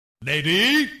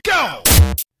Lady, go!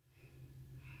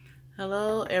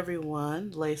 Hello everyone,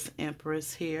 Lace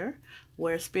Empress here,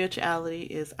 where spirituality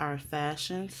is our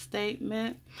fashion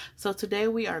statement. So today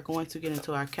we are going to get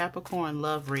into our Capricorn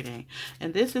love reading.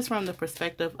 And this is from the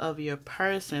perspective of your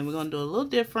person. We're going to do a little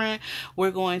different.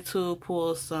 We're going to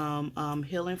pull some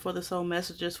healing for the soul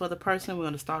messages for the person. We're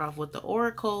going to start off with the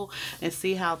oracle and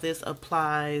see how this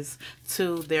applies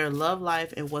to their love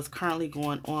life and what's currently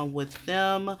going on with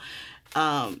them.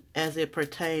 As it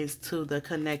pertains to the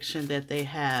connection that they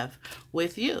have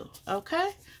with you. Okay,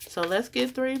 so let's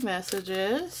get 3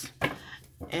 messages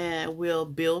and we'll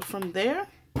build from there.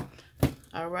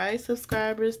 All right,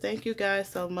 subscribers, thank you guys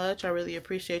so much. I really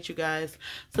appreciate you guys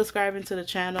subscribing to the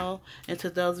channel. And to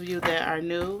those of you that are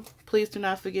new, please do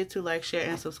not forget to like, share,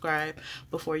 and subscribe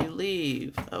before you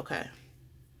leave. Okay,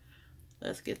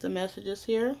 let's get the messages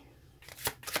here.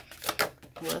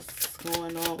 What's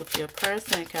going on with your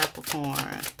person,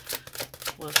 Capricorn?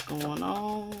 What's going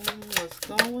on? What's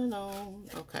going on?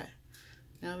 Okay.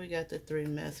 Now we got the 3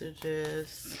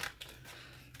 messages.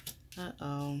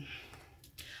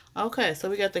 Okay, so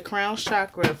we got the crown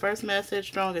chakra. First message,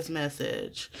 strongest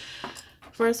message.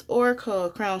 First oracle,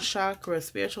 crown chakra,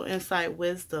 spiritual insight,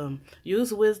 wisdom.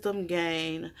 Use wisdom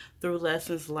gained through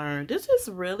lessons learned. This is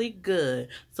really good.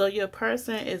 So your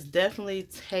person is definitely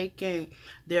taking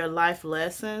their life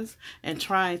lessons and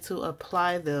trying to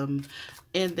apply them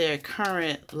in their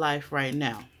current life right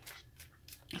now.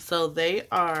 So they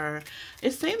are,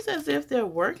 it seems as if they're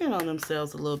working on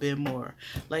themselves a little bit more.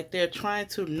 Like they're trying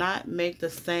to not make the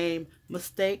same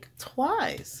mistake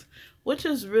twice, which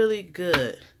is really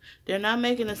good. They're not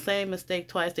making the same mistake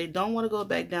twice. They don't want to go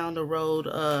back down the road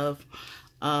of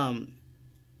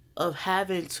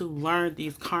having to learn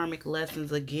these karmic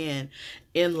lessons again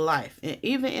in life and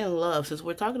even in love. Since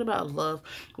we're talking about love,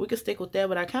 we can stick with that,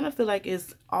 but I kind of feel like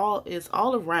it's all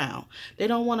around. They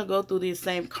don't want to go through these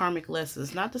same karmic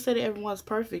lessons. Not to say that everyone's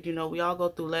perfect, you know, we all go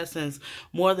through lessons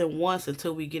more than once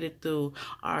until we get it through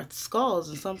our skulls,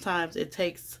 and sometimes it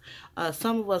takes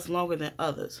some of us longer than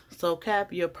others. So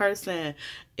Cap, your person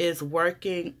is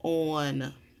working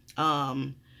on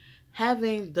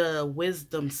having the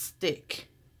wisdom stick.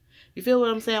 You feel what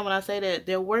I'm saying when I say that?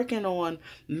 They're working on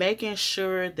making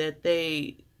sure that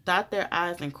they dot their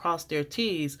I's and cross their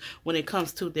T's when it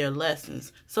comes to their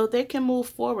lessons, so they can move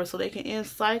forward, so they can end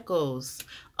cycles.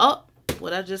 Oh,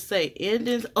 what I just say,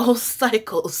 ending old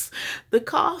cycles. The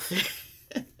coffin.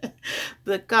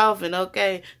 The coffin,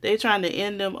 okay? They trying to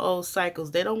end them old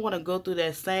cycles. They don't want to go through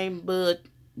that same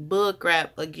bull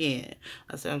crap again.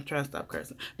 I said I'm trying to stop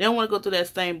cursing. They don't want to go through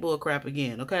that same bull crap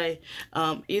again, okay?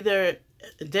 Either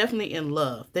definitely in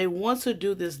love. They want to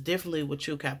do this differently with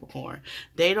you, Capricorn.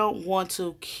 They don't want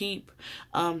to keep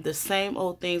the same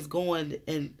old things going,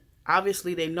 and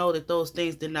obviously they know that those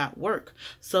things did not work.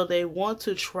 So they want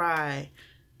to try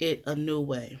it a new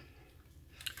way.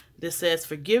 This says,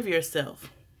 forgive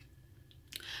yourself.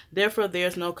 Therefore,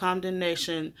 there's no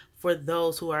condemnation for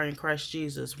those who are in Christ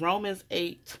Jesus. Romans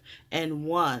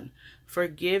 8:1.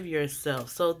 Forgive yourself.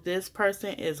 So this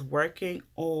person is working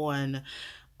on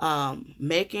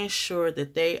making sure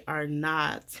that they are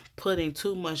not putting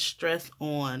too much stress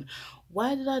on,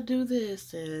 why did I do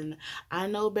this? And I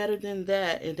know better than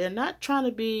that. And they're not trying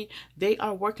to be, they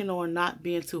are working on not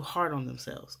being too hard on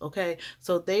themselves. Okay.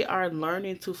 So they are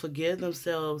learning to forgive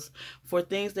themselves for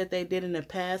things that they did in the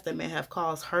past that may have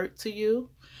caused hurt to you.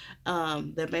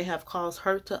 That may have caused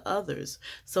hurt to others.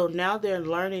 So now they're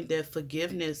learning that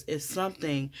forgiveness is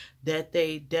something that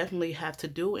they definitely have to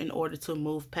do in order to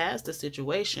move past the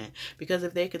situation. Because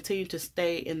if they continue to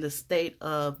stay in the state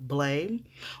of blame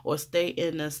or stay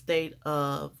in a state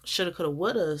of shoulda, coulda,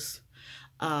 wouldas,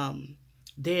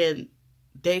 then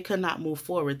they cannot move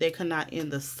forward. They cannot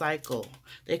end the cycle.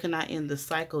 They cannot end the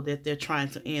cycle that they're trying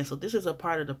to end. So this is a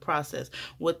part of the process.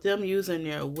 With them using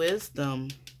their wisdom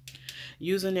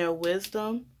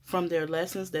from their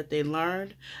lessons that they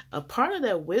learned, a part of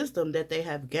that wisdom that they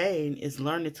have gained is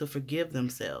learning to forgive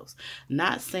themselves.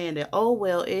 Not saying that, oh,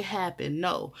 well, it happened.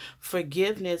 No,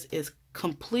 forgiveness is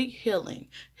complete healing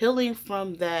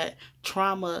from that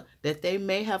trauma that they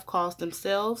may have caused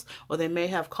themselves or they may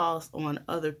have caused on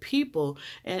other people.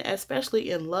 And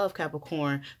especially in love,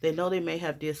 Capricorn, they know they may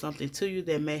have did something to you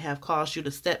that may have caused you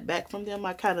to step back from them.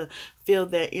 I kind of feel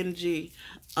that energy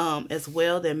as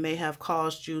well, that may have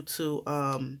caused you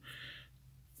to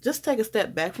just take a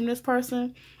step back from this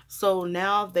person. So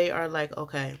now they are like,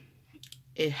 okay,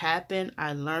 it happened,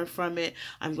 I learned from it,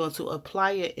 I'm going to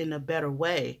apply it in a better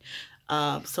way.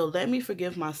 So let me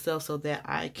forgive myself so that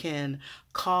I can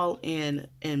call in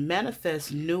and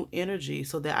manifest new energy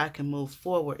so that I can move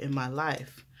forward in my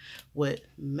life. With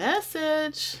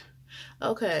message.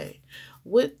 Okay.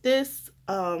 With this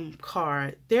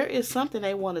card, there is something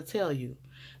they want to tell you.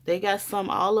 They got some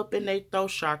all up in their throat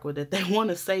chakra that they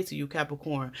want to say to you,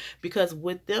 Capricorn. Because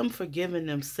with them forgiving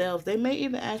themselves, they may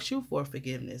even ask you for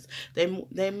forgiveness.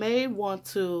 They may want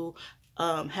to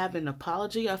have an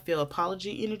apology. I feel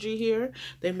apology energy here.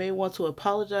 They may want to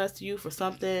apologize to you for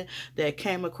something that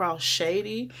came across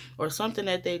shady, or something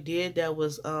that they did that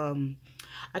was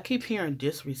I keep hearing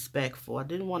disrespectful. I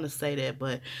didn't want to say that,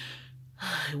 but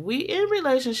we in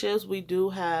relationships, we do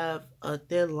have a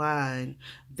thin line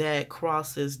that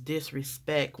crosses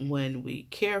disrespect when we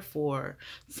care for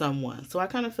someone. So I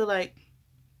kind of feel like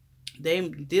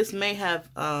this may have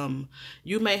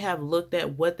you may have looked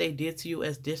at what they did to you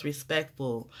as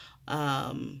disrespectful.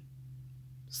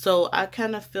 So I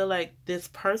kind of feel like this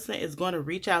person is going to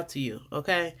reach out to you,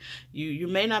 okay? You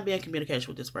may not be in communication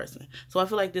with this person. So I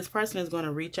feel like this person is going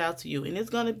to reach out to you, and it's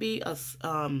going to be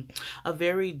a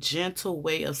very gentle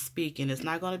way of speaking. It's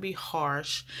not going to be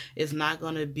harsh. It's not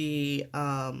going to be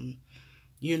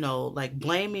you know, like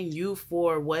blaming you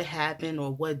for what happened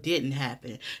or what didn't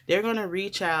happen. They're going to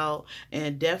reach out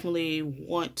and definitely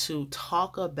want to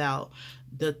talk about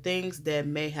the things that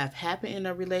may have happened in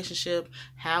a relationship,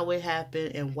 how it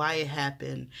happened and why it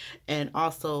happened, and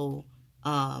also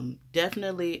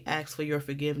definitely ask for your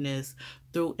forgiveness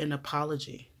through an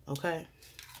apology, okay?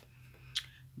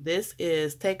 This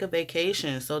is take a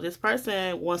vacation. So this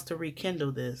person wants to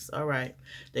rekindle this. All right.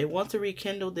 They want to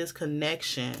rekindle this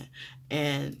connection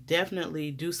and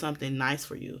definitely do something nice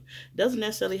for you. It doesn't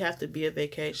necessarily have to be a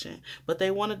vacation, but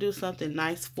they want to do something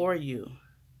nice for you.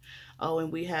 Oh,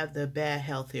 and we have the bad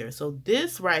health here. So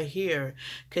this right here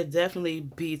could definitely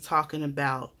be talking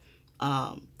about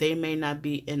they may not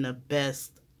be in the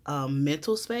best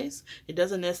mental space. It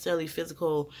doesn't necessarily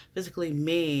physically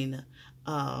mean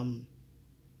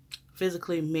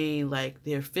like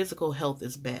their physical health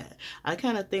is bad. I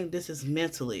kind of think this is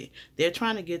mentally. They're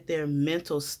trying to get their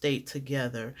mental state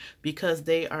together because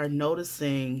they are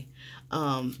noticing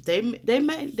they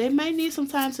may need some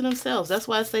time to themselves. That's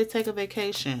why I say take a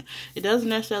vacation. It doesn't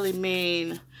necessarily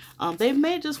mean they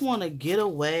may just want to get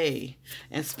away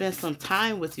and spend some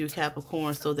time with you,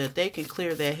 Capricorn, so that they can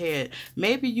clear their head.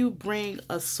 Maybe you bring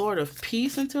a sort of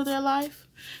peace into their life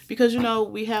because, you know,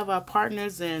 we have our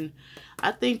partners, and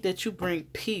I think that you bring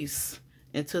peace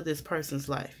into this person's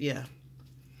life. Yeah,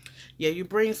 you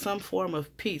bring some form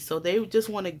of peace. So they just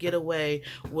want to get away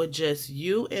with just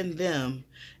you and them,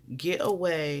 get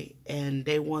away, and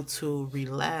they want to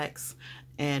relax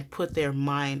and put their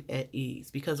mind at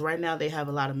ease, because right now they have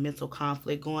a lot of mental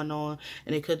conflict going on,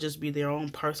 and it could just be their own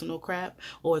personal crap,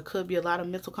 or it could be a lot of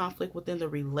mental conflict within the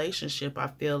relationship. I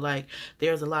feel like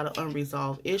there's a lot of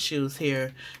unresolved issues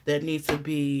here that need to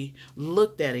be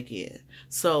looked at again.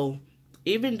 So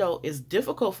even though it's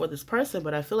difficult for this person,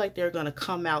 but I feel like they're going to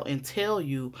come out and tell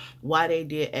you why they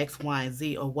did X, Y, and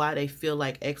Z, or why they feel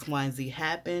like X, Y, and Z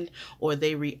happened, or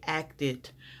they reacted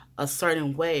a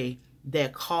certain way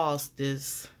that caused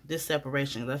this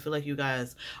separation. I feel like you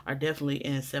guys are definitely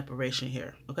in separation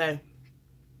here, okay?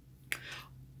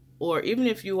 Or even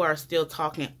if you are still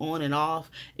talking on and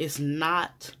off, it's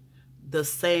not the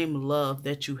same love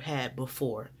that you had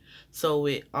before. So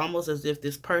it almost as if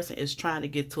this person is trying to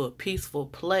get to a peaceful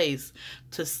place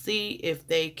to see if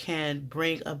they can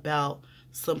bring about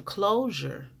some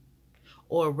closure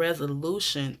or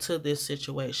resolution to this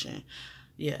situation.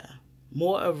 Yeah,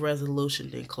 more of resolution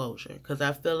than closure, because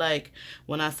I feel like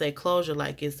when I say closure,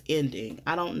 like it's ending.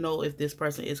 I don't know if this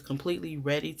person is completely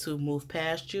ready to move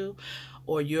past you,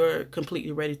 or you're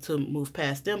completely ready to move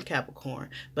past them, Capricorn,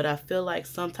 but I feel like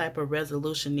some type of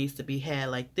resolution needs to be had.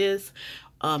 Like this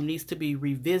needs to be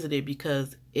revisited,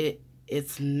 because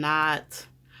it's not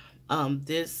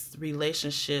this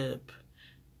relationship,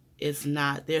 it's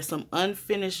not, there's some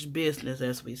unfinished business,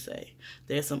 as we say.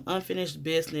 There's some unfinished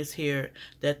business here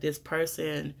that this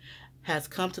person has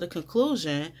come to the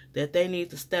conclusion that they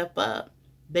need to step up.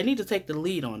 They need to take the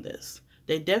lead on this.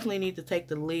 They definitely need to take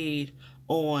the lead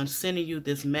on sending you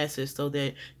this message so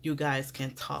that you guys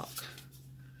can talk.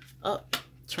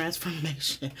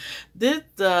 Transformation. This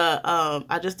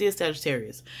I just did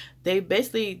Sagittarius. They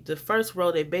basically, the first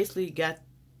row, they basically got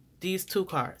these two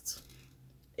cards.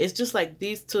 It's just like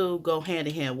these two go hand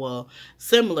in hand. Well,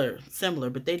 similar,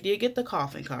 but they did get the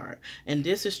coffin card. And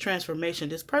this is transformation.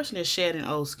 This person is shedding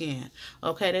old skin.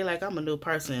 Okay, they like, I'm a new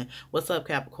person. What's up,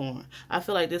 Capricorn? I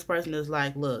feel like this person is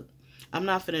like, look, I'm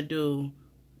not finna do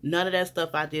none of that stuff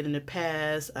I did in the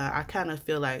past. I kind of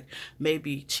feel like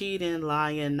maybe cheating,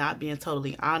 lying, not being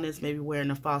totally honest, maybe wearing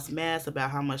a false mask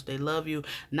about how much they love you,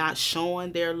 not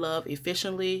showing their love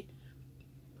efficiently.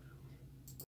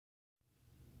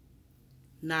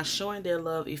 not showing their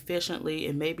love efficiently,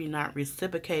 and maybe not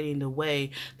reciprocating the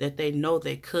way that they know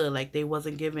they could, like they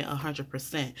wasn't giving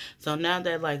 100%. So now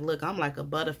they're like, look, I'm like a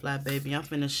butterfly, baby. I'm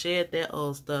finna shed that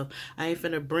old stuff. I ain't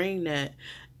finna bring that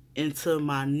into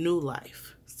my new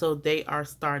life. So they are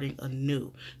starting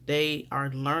anew. They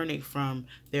are learning from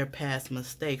their past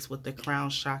mistakes with the crown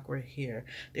chakra here.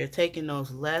 They're taking those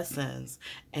lessons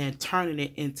and turning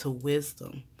it into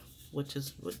wisdom,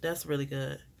 that's really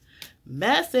good.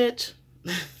 Message.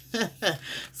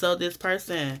 So this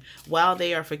person, while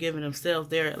they are forgiving themselves,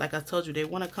 they're, like I told you, they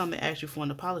want to come and ask you for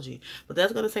an apology, but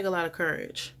that's going to take a lot of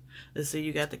courage. Let's see,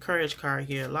 you got the courage card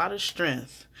here. A lot of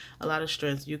strength.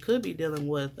 You could be dealing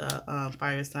with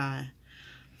fire sign,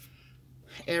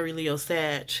 Aries, Leo,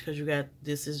 Sag, because you got,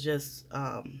 this is just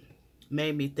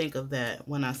made me think of that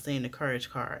when I seen the courage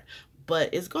card.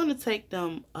 But it's going to take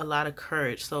them a lot of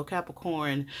courage. So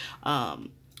Capricorn,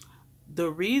 the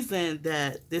reason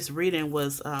that this reading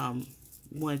was,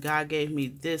 when God gave me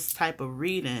this type of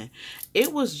reading,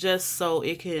 it was just so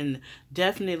it can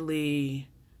definitely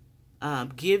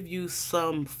give you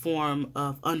some form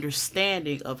of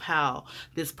understanding of how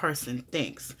this person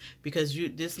thinks, because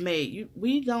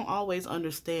we don't always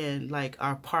understand like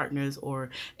our partners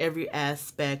or every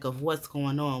aspect of what's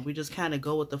going on. We just kind of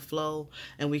go with the flow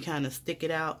and we kind of stick it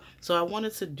out. So I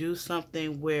wanted to do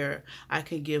something where I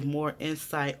can give more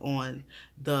insight on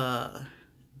the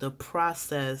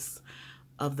process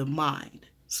of the mind.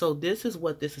 So this is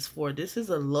what this is for. This is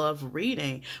a love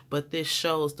reading, but this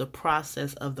shows the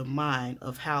process of the mind,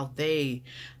 of how they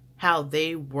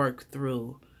work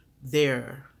through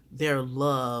their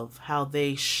love, how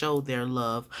they show their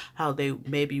love, how they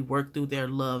maybe work through their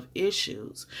love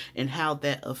issues, and how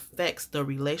that affects the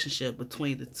relationship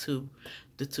between the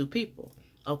two people.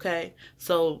 Okay?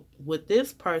 So with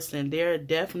this person, they're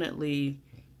definitely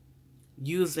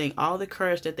using all the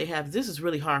courage that they have. This is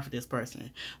really hard for this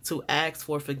person to ask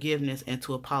for forgiveness and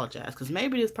to apologize, because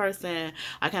maybe this person,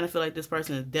 I kind of feel like this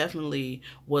person definitely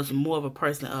was more of a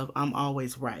person of I'm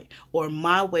always right, or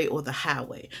my way or the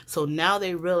highway. So now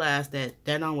they realize that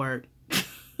don't work.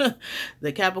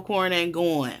 The Capricorn ain't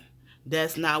going.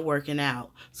 That's not working out.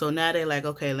 So now they're like,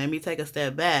 okay, let me take a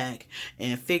step back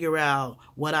and figure out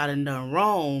what I done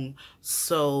wrong.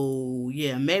 So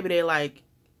yeah, maybe they like,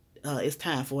 it's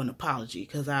time for an apology,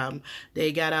 because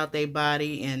they got out their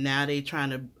body and now they trying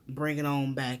to bring it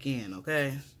on back in.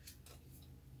 Okay,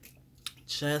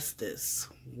 justice.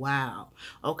 Wow.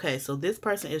 Okay, so this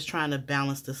person is trying to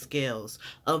balance the scales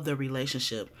of the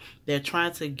relationship. They're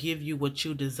trying to give you what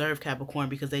you deserve, Capricorn,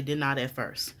 because they did not at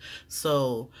first.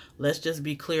 So let's just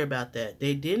be clear about that.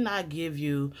 They did not give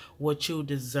you what you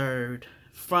deserved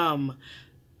from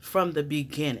the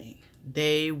beginning.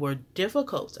 They were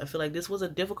difficult. I feel like this was a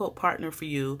difficult partner for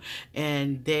you,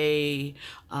 and they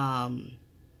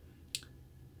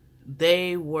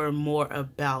were more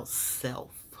about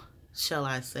self. Shall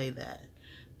I say that?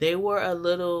 They were a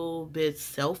little bit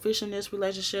selfish in this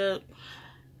relationship,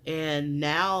 and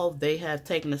now they have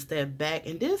taken a step back.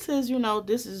 And this is,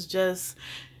 this is just,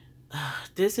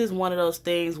 this is one of those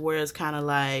things where it's kind of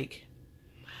like,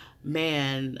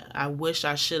 man, I wish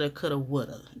I shoulda, coulda,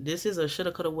 woulda. This is a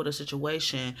shoulda, coulda, woulda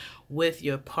situation with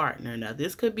your partner. Now,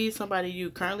 this could be somebody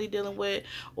you currently dealing with,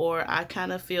 or I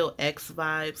kind of feel X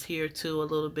vibes here too a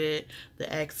little bit.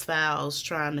 The X-Files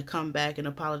trying to come back and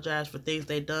apologize for things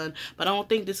they done. But I don't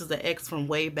think this is an X from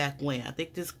way back when. I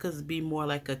think this could be more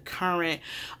like a current,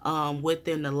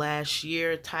 within the last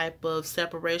year type of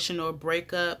separation or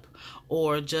breakup,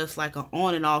 or just like an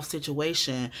on and off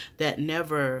situation that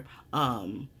never,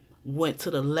 went to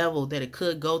the level that it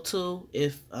could go to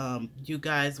if you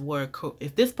guys were,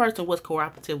 if this person was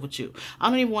cooperative with you. I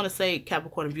don't even want to say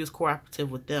Capricorn if you was cooperative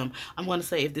with them. I'm going to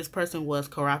say if this person was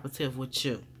cooperative with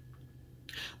you.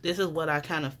 This is what I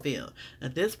kind of feel. Now,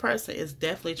 this person is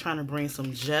definitely trying to bring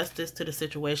some justice to the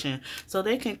situation so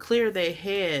they can clear their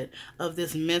head of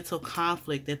this mental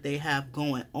conflict that they have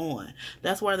going on.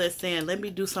 That's why they're saying, let me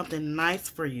do something nice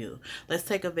for you. Let's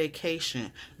take a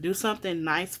vacation. Do something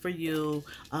nice for you.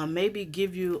 Maybe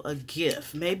give you a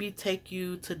gift. Maybe take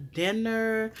you to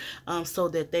dinner, so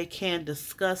that they can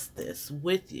discuss this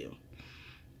with you.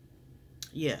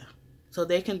 Yeah. So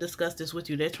they can discuss this with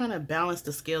you. They're trying to balance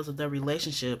the scales of their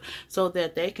relationship so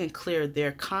that they can clear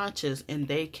their conscience and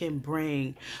they can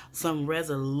bring some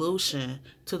resolution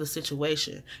to the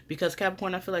situation. Because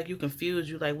Capricorn, I feel like you confused.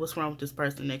 You like, what's wrong with this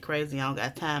person? They're crazy. I don't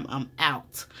got time. I'm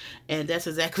out. And that's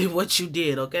exactly what you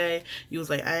did, okay? You was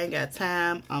like, I ain't got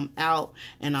time. I'm out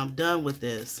and I'm done with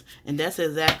this. And that's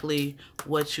exactly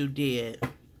what you did,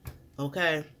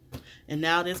 okay? And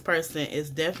now this person is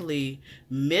definitely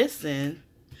missing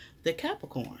the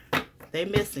Capricorn. They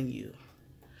missing you.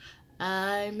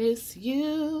 I miss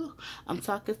you. I'm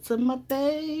talking to my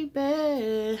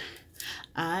baby.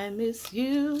 I miss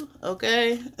you.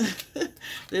 Okay.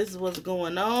 This is what's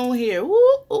going on here. Woo,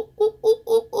 ooh, ooh, ooh,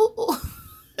 ooh, ooh, ooh.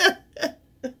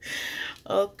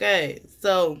 Okay,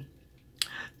 so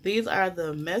these are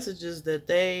the messages that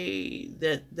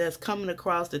that's coming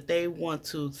across that they want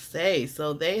to say.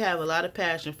 So they have a lot of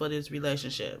passion for this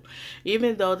relationship,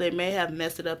 even though they may have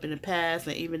messed it up in the past,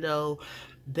 and even though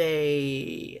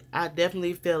I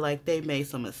definitely feel like they made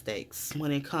some mistakes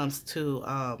when it comes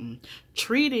to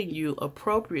treating you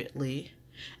appropriately.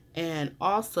 And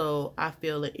also I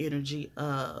feel the energy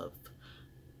of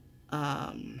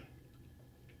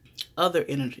other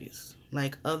energies,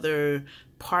 like other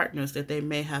partners that they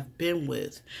may have been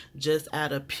with just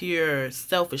out of pure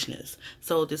selfishness.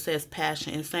 So this says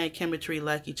passion, insane chemistry,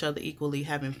 like each other equally,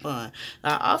 having fun.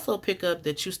 I also pick up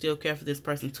that you still care for this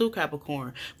person too,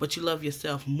 Capricorn, but you love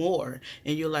yourself more,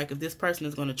 and you're like, if this person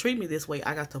is going to treat me this way,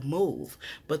 I got to move.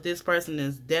 But this person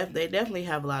is they definitely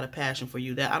have a lot of passion for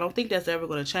you. That I don't think that's ever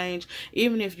going to change.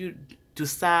 Even if you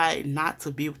decide not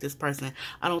to be with this person,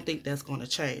 I don't think that's going to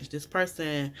change. This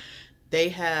person, they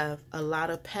have a lot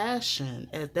of passion.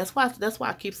 And that's why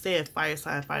I keep saying fire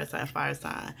sign, fire sign, fire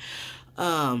sign.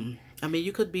 I mean,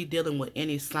 you could be dealing with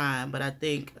any sign, but I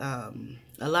think a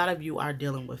lot of you are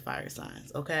dealing with fire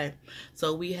signs, okay?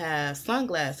 So we have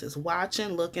sunglasses, watching,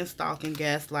 looking, stalking,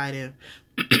 gaslighting,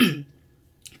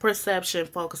 perception,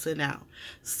 focusing out.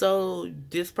 So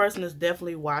this person is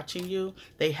definitely watching you.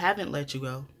 They haven't let you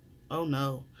go. Oh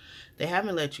no, they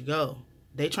haven't let you go.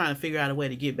 They trying to figure out a way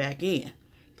to get back in.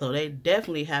 So they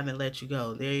definitely haven't let you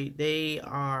go. They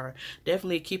are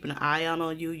definitely keeping an eye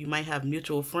on you. You might have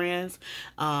mutual friends.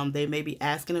 They may be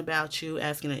asking about you,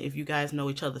 asking if you guys know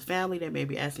each other's family. They may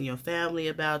be asking your family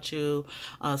about you.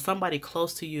 Somebody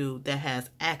close to you that has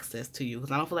access to you.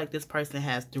 Because I don't feel like this person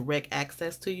has direct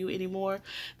access to you anymore.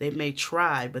 They may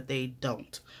try, but they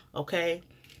don't. Okay?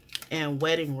 And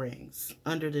wedding rings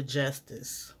under the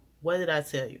justice. What did I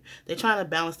tell you? They're trying to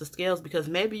balance the scales because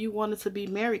maybe you wanted to be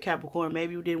married, Capricorn.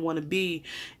 Maybe you didn't want to be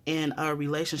in a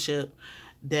relationship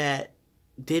that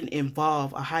didn't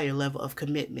involve a higher level of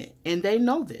commitment. And they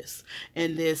know this.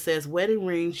 And this says wedding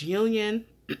rings, union,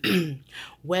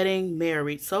 wedding,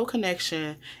 married, soul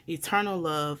connection, eternal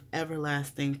love,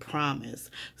 everlasting promise.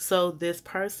 So this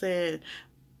person,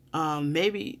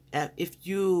 maybe if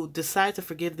you decide to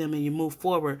forgive them and you move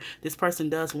forward, this person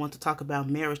does want to talk about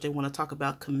marriage. They want to talk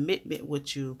about commitment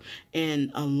with you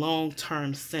in a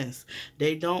long-term sense.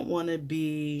 They don't want to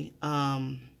be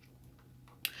out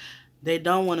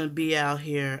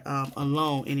here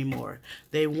alone anymore.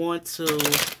 They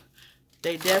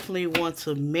definitely want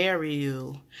to marry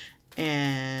you,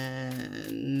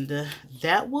 and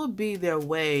that will be their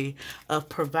way of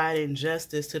providing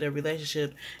justice to their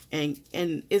relationship. And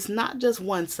it's not just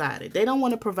one-sided. They don't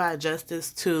want to provide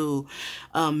justice to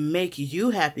make you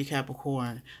happy,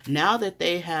 Capricorn. Now that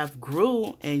they have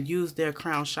grew and used their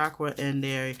crown chakra and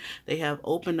they have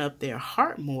opened up their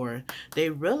heart more, they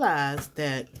realize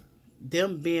that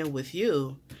them being with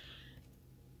you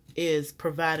is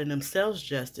providing themselves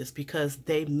justice because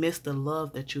they miss the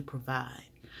love that you provide.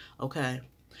 Okay,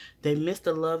 they miss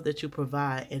the love that you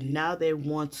provide, and now they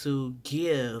want to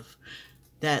give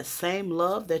that same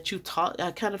love that you taught.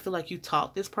 I kind of feel like you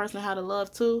taught this person how to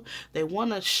love too. They want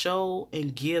to show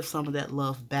and give some of that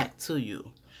love back to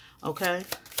you. Okay,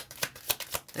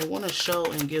 they want to show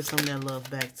and give some of that love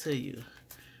back to you.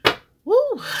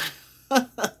 Woo!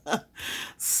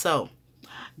 So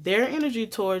their energy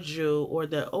towards you, or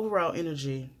the overall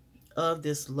energy of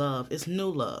this love, is new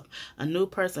love. A new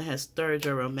person has stirred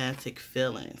your romantic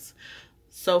feelings.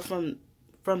 So from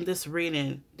this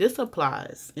reading, this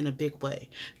applies in a big way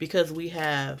because we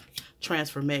have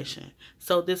transformation.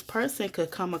 So this person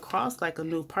could come across like a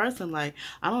new person, like,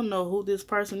 I don't know who this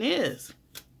person is.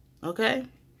 Okay?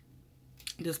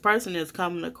 This person is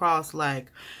coming across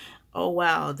like, oh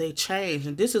wow, they changed.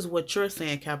 And this is what you're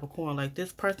saying, Capricorn, like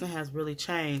this person has really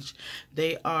changed.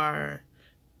 They are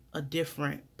a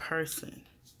different person.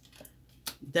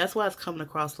 That's why it's coming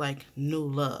across like new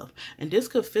love. And this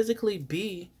could physically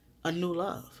be a new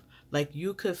love. Like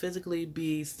you could physically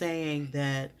be saying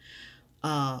that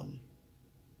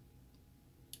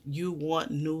you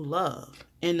want new love.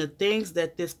 And the things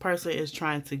that this person is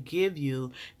trying to give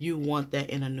you, you want that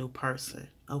in a new person.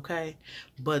 Okay?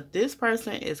 But this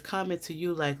person is coming to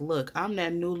you like, look, I'm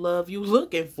that new love you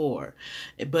looking for.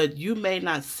 But you may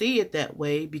not see it that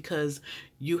way because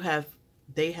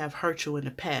they have hurt you in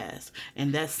the past.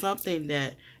 And that's something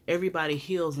that everybody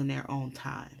heals in their own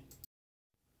time.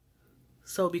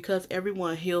 So because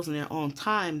everyone heals in their own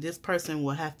time, this person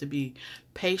will have to be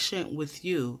patient with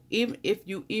you. Even if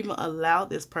you even allow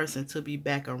this person to be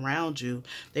back around you,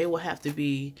 they will have to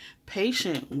be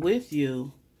patient with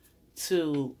you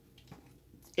to,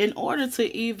 in order for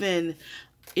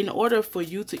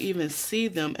you to even see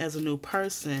them as a new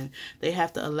person, they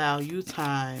have to allow you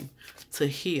time to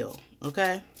heal.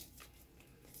 Okay?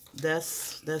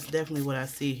 That's definitely what I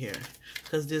see here.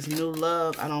 Because this new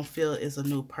love, I don't feel is a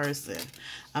new person.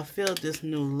 I feel this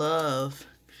new love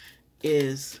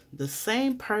is the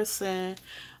same person,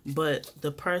 but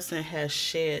the person has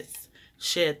shed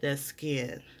that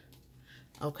skin.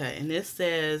 Okay, and it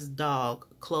says dog,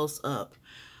 close up.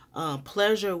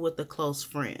 Pleasure with a close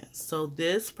friend. So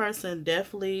this person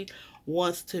definitely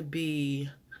wants to be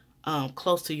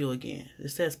close to you again. It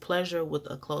says pleasure with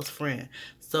a close friend.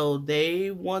 So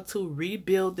they want to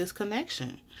rebuild this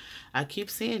connection. I keep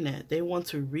seeing that. They want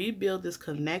to rebuild this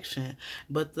connection,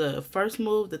 but the first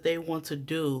move that they want to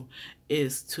do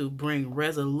is to bring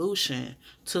resolution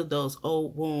to those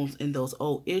old wounds and those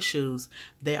old issues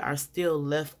that are still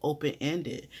left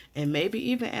open-ended, and maybe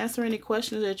even answer any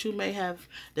questions that you may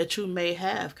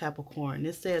have, Capricorn.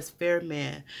 It says fair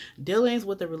man, dealings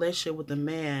with a relationship with a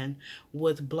man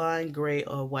with blonde, gray,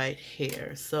 or white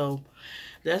hair. So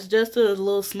that's just a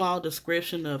little small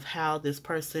description of how this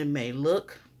person may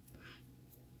look.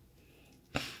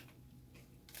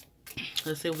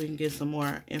 Let's see if we can get some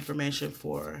more information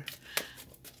for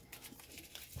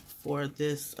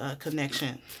this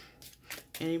connection.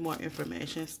 Any more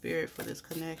information, Spirit, for this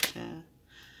connection?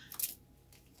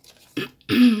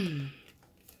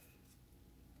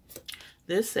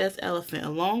 This says elephant. A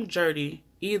long journey,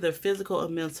 either physical or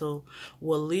mental,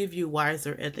 will leave you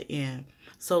wiser at the end.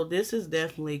 So this is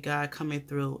definitely God coming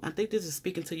through. I think this is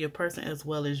speaking to your person as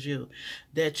well as you,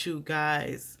 that you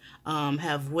guys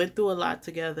have went through a lot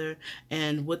together,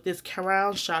 and with this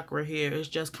crown chakra here, it's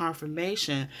just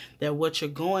confirmation that what you're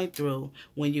going through,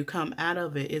 when you come out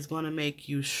of it, is going to make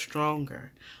you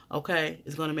stronger. Okay,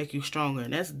 it's going to make you stronger,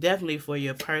 and that's definitely for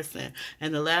your person.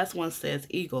 And the last one says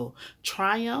eagle,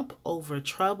 triumph over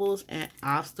troubles and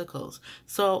obstacles.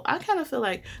 So I kind of feel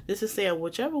like this is saying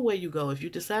whichever way you go, if you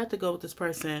decide to go with this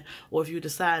person or if you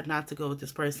decide not to go with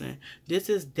this person, this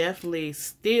is definitely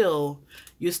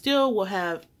you still will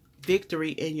have victory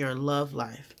in your love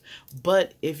life.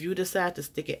 But if you decide to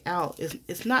stick it out, this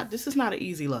is not an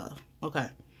easy love. Okay,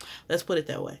 let's put it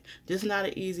that way. This is not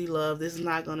an easy love. This is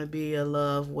not going to be a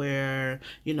love where,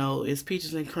 you know, it's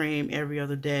peaches and cream every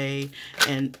other day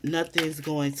and nothing's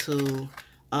going to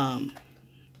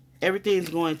everything's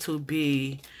going to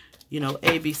be, you know,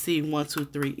 ABC 1 2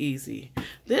 3 easy.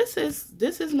 This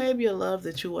is maybe a love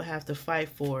that you will have to fight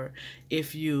for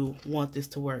if you want this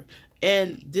to work.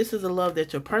 And this is a love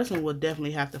that your person will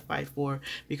definitely have to fight for,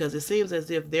 because it seems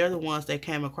as if they're the ones that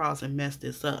came across and messed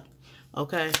this up.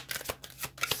 Okay?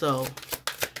 So,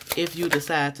 if you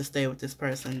decide to stay with this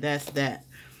person, that's that.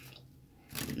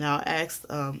 Now, I asked,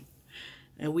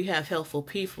 and we have helpful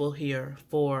people here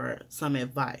for some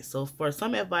advice. So for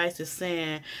some advice, it's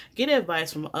saying get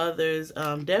advice from others.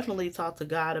 Definitely talk to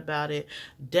God about it.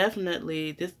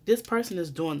 Definitely, this person is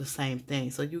doing the same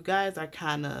thing. So you guys are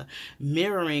kind of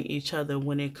mirroring each other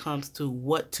when it comes to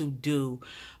what to do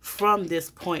from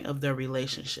this point of their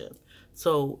relationship.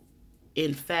 So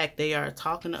in fact, they are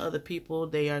talking to other people.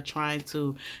 They are trying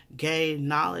to gain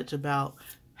knowledge about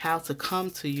how to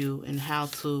come to you and how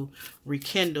to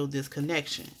rekindle this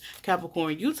connection.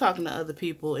 Capricorn, you talking to other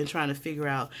people and trying to figure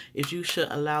out if you should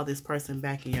allow this person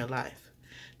back in your life.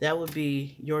 That would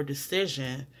be your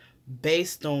decision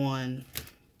based on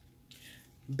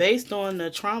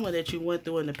the trauma that you went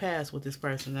through in the past with this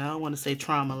person. I don't want to say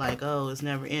trauma like, oh, it's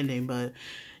never ending, but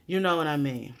you know what I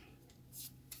mean.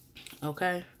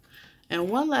 Okay? And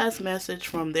one last message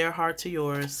from their heart to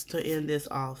yours to end this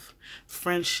off.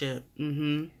 Friendship.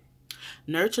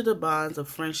 Nurture the bonds of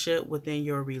friendship within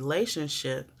your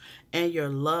relationship, and your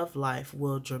love life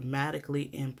will dramatically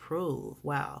improve.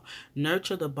 Wow.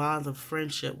 Nurture the bonds of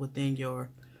friendship within your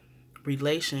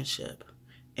relationship,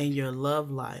 and your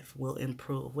love life will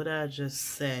improve. What did I just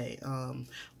say?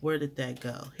 Where did that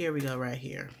go? Here we go, right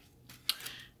here.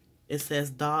 It says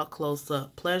dog close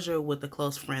up, pleasure with a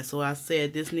close friend. So I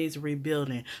said this needs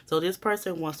rebuilding. So this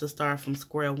person wants to start from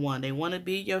square one. They want to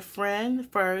be your friend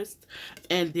first,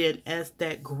 and then as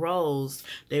that grows,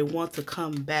 they want to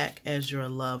come back as your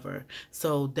lover.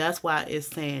 So that's why it's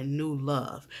saying new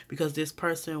love, because this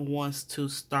person wants to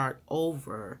start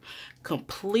over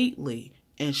completely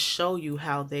and show you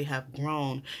how they have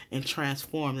grown and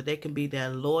transformed, that they can be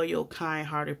that loyal,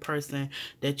 kind-hearted person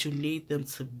that you need them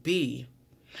to be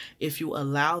if you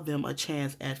allow them a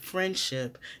chance at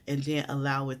friendship and then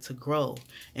allow it to grow.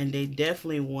 And they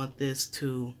definitely want this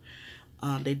to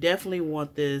I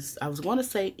was going to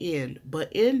say end, but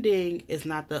ending is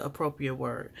not the appropriate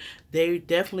word. They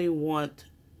definitely want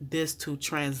this to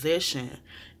transition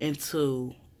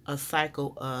into a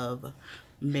cycle of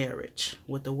marriage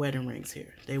with the wedding rings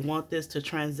here. They want this to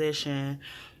transition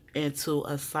into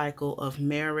a cycle of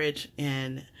marriage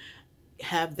and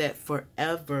have that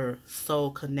forever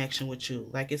soul connection with you.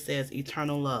 Like it says,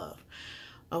 eternal love.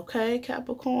 Okay,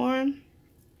 Capricorn.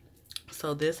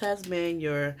 So this has been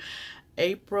your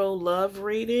April love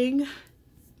reading.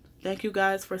 Thank you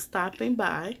guys for stopping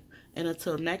by. And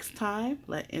until next time,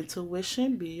 let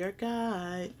intuition be your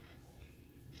guide.